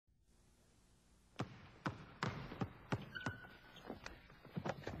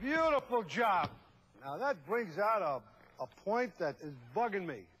Beautiful job. Now, that brings out a point that is bugging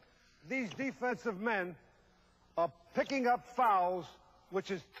me. These defensive men are picking up fouls, which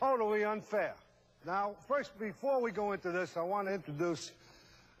is totally unfair. Now, first, before we go into this, I want to introduce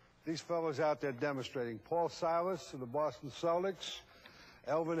these fellows out there demonstrating. Paul Silas of the Boston Celtics,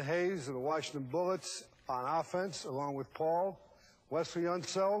 Elvin Hayes of the Washington Bullets on offense, along with Paul. Wesley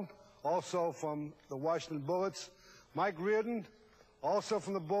Unseld, also from the Washington Bullets. Mike Reardon, also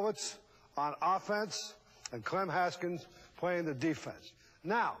from the Bullets, on offense. And Clem Haskins playing the defense.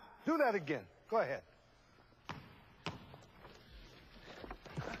 Now, do that again. Go ahead.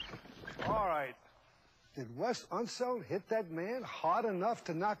 All right. Did Wes Unseld hit that man hard enough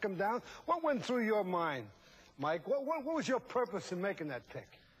to knock him down? What went through your mind, Mike? What was your purpose in making that pick?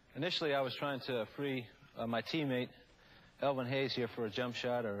 Initially, I was trying to free my teammate, Elvin Hayes, here for a jump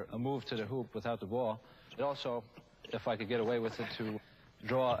shot or a move to the hoop without the ball. But also, if I could get away with it, to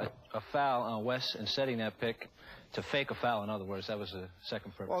draw a foul on Wes and setting that pick, to fake a foul, in other words. That was the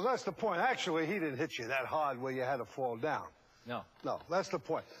second purpose. Well, that's the point. Actually, he didn't hit you that hard where you had to fall down. No. No, that's the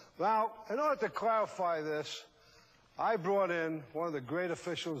point. Now, in order to clarify this, I brought in one of the great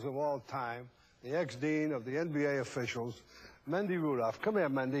officials of all time, the ex-dean of the NBA officials, Mendy Rudolph. Come here,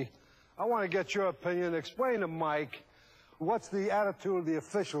 Mendy. I want to get your opinion. Explain to Mike, what's the attitude of the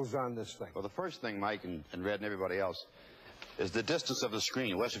officials on this thing? Well, the first thing, Mike and Red and everybody else, is the distance of the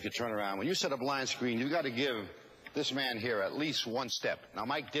screen. Wes, if you turn around, when you set a blind screen, you've got to give this man here at least one step. Now,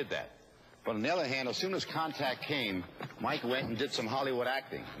 Mike did that. But on the other hand, as soon as contact came, Mike went and did some Hollywood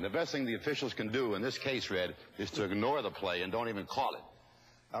acting. And the best thing the officials can do in this case, Red, is to ignore the play and don't even call it.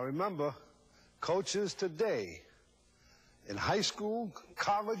 Now, remember, coaches today in high school,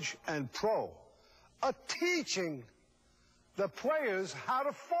 college, and pro are teaching the players how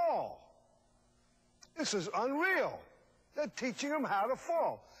to fall. This is unreal. They're teaching them how to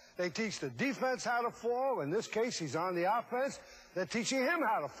fall. They teach the defense how to fall. In this case, he's on the offense. They're teaching him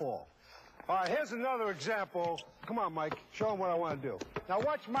how to fall. All right, here's another example. Come on, Mike. Show him what I want to do. Now,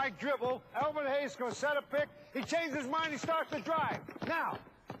 watch Mike dribble. Elvin Hayes is going to set a pick. He changes his mind. He starts to drive. Now,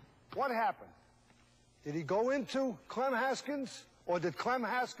 what happened? Did he go into Clem Haskins, or did Clem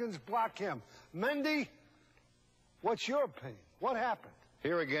Haskins block him? Mendy, what's your opinion? What happened?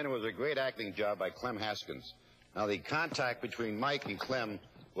 Here again, it was a great acting job by Clem Haskins. Now, the contact between Mike and Clem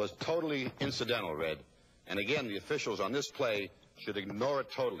was totally incidental, Red. And again, the officials on this play should ignore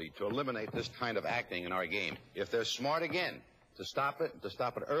it totally to eliminate this kind of acting in our game. If they're smart again to stop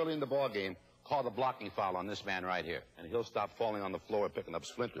it early in the ball game, call the blocking foul on this man right here, and he'll stop falling on the floor and picking up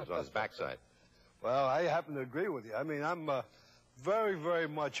splinters on his backside. Well, I happen to agree with you. I mean, I'm very, very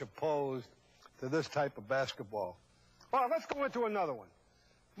much opposed to this type of basketball. All right, let's go into another one.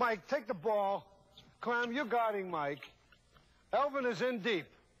 Mike, take the ball. Clem, you're guarding Mike. Elvin is in deep.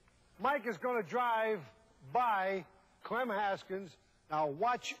 Mike is going to drive by Clem Haskins. Now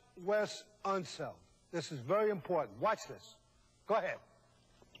watch Wes Unseld. This is very important. Watch this. Go ahead.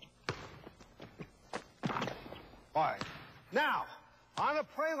 All right. Now, on a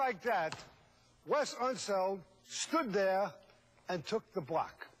play like that, Wes Unseld stood there and took the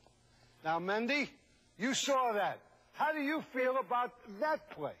block. Now, Mendy, you saw that. How do you feel about that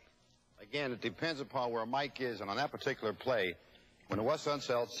play? Again, it depends upon where Mike is, and on that particular play, when Wes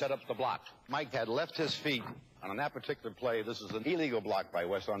Unseld set up the block, Mike had left his feet, and on that particular play, this is an illegal block by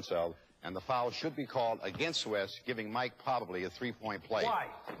Wes Unseld, and the foul should be called against Wes, giving Mike probably a three-point play. Why?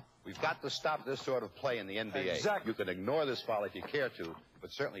 We've got to stop this sort of play in the NBA. Exactly. You can ignore this foul if you care to,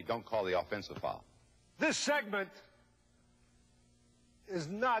 but certainly don't call the offensive foul. This segment is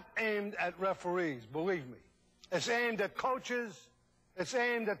not aimed at referees, believe me. It's aimed at coaches. It's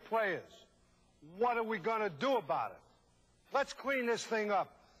aimed at players. What are we going to do about it? Let's clean this thing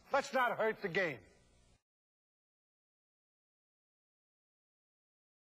up. Let's not hurt the game.